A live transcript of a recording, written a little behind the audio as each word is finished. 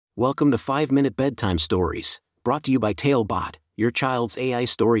Welcome to 5-Minute Bedtime Stories, brought to you by Talebot, your child's AI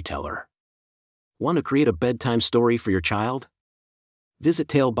storyteller. Want to create a bedtime story for your child? Visit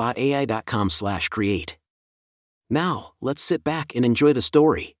talebotai.com/create. Now, let's sit back and enjoy the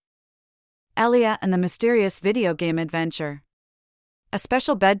story. Elia and the Mysterious Video Game Adventure. A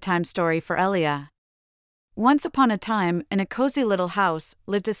special bedtime story for Elia. Once upon a time, in a cozy little house,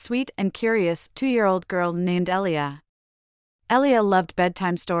 lived a sweet and curious 2-year-old girl named Elia. Elia loved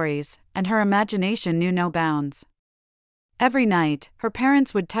bedtime stories, and her imagination knew no bounds. Every night, her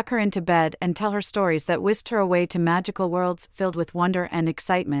parents would tuck her into bed and tell her stories that whisked her away to magical worlds filled with wonder and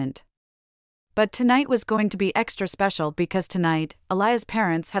excitement. But tonight was going to be extra special because tonight, Elia's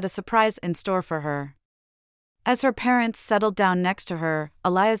parents had a surprise in store for her. As her parents settled down next to her,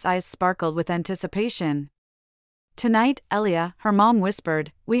 Elia's eyes sparkled with anticipation. "Tonight, Elia," her mom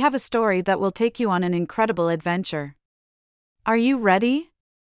whispered, "we have a story that will take you on an incredible adventure. Are you ready?"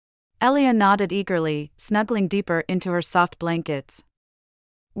 Elia nodded eagerly, snuggling deeper into her soft blankets.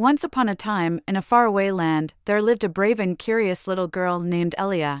 Once upon a time, in a faraway land, there lived a brave and curious little girl named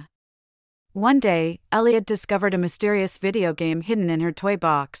Elia. One day, Elia discovered a mysterious video game hidden in her toy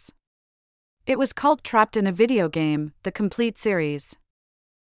box. It was called Trapped in a Video Game, the complete series.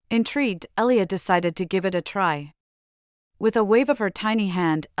 Intrigued, Elia decided to give it a try. With a wave of her tiny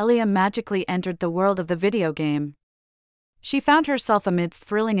hand, Elia magically entered the world of the video game. She found herself amidst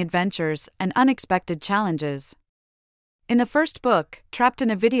thrilling adventures and unexpected challenges. In the first book, Trapped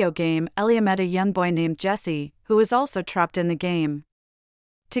in a Video Game, Elia met a young boy named Jesse, who was also trapped in the game.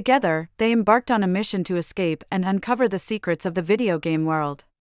 Together, they embarked on a mission to escape and uncover the secrets of the video game world.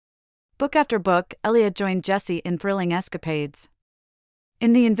 Book after book, Elia joined Jesse in thrilling escapades.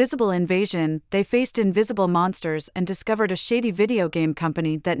 In the Invisible Invasion, they faced invisible monsters and discovered a shady video game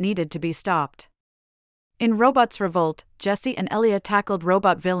company that needed to be stopped. In Robots Revolt, Jesse and Elia tackled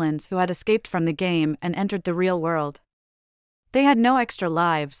robot villains who had escaped from the game and entered the real world. They had no extra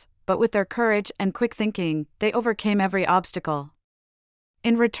lives, but with their courage and quick thinking, they overcame every obstacle.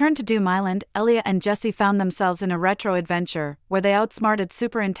 In Return to Doom Island, Elia and Jesse found themselves in a retro adventure where they outsmarted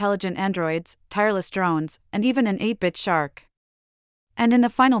super-intelligent androids, tireless drones, and even an 8-bit shark. And in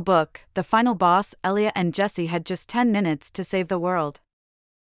the final book, the final boss, Elia and Jesse had just 10 minutes to save the world.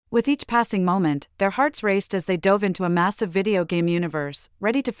 With each passing moment, their hearts raced as they dove into a massive video game universe,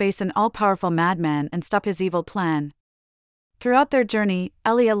 ready to face an all-powerful madman and stop his evil plan. Throughout their journey,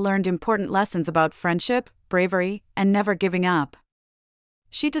 Elia learned important lessons about friendship, bravery, and never giving up.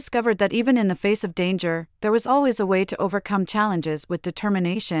 She discovered that even in the face of danger, there was always a way to overcome challenges with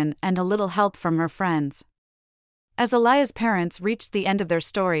determination and a little help from her friends. As Elia's parents reached the end of their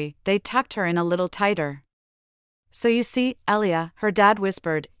story, they tucked her in a little tighter. "So you see, Elia," her dad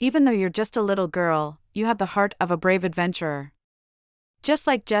whispered, "even though you're just a little girl, you have the heart of a brave adventurer. Just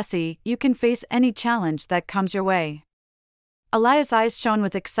like Jesse, you can face any challenge that comes your way." Elia's eyes shone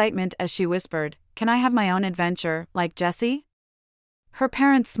with excitement as she whispered, "Can I have my own adventure, like Jesse?" Her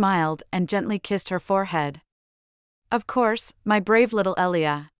parents smiled and gently kissed her forehead. "Of course, my brave little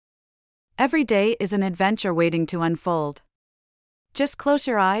Elia. Every day is an adventure waiting to unfold. Just close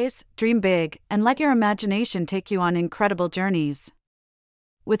your eyes, dream big, and let your imagination take you on incredible journeys."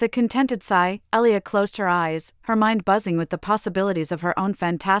 With a contented sigh, Elia closed her eyes, her mind buzzing with the possibilities of her own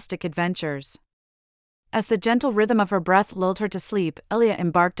fantastic adventures. As the gentle rhythm of her breath lulled her to sleep, Elia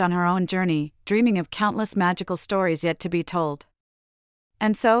embarked on her own journey, dreaming of countless magical stories yet to be told.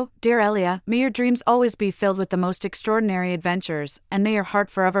 And so, dear Elia, may your dreams always be filled with the most extraordinary adventures, and may your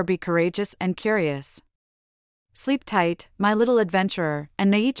heart forever be courageous and curious. Sleep tight, my little adventurer, and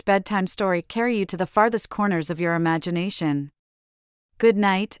may each bedtime story carry you to the farthest corners of your imagination. Good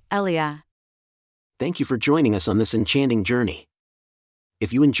night, Elia. Thank you for joining us on this enchanting journey.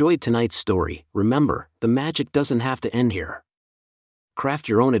 If you enjoyed tonight's story, remember, the magic doesn't have to end here. Craft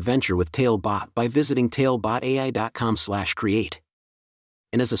your own adventure with Talebot by visiting talebotai.com/create.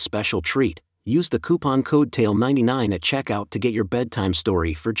 And as a special treat, use the coupon code TALE99 at checkout to get your bedtime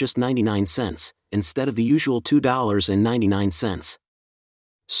story for just 99 cents, instead of the usual $2.99.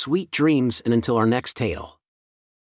 Sweet dreams, and until our next tale.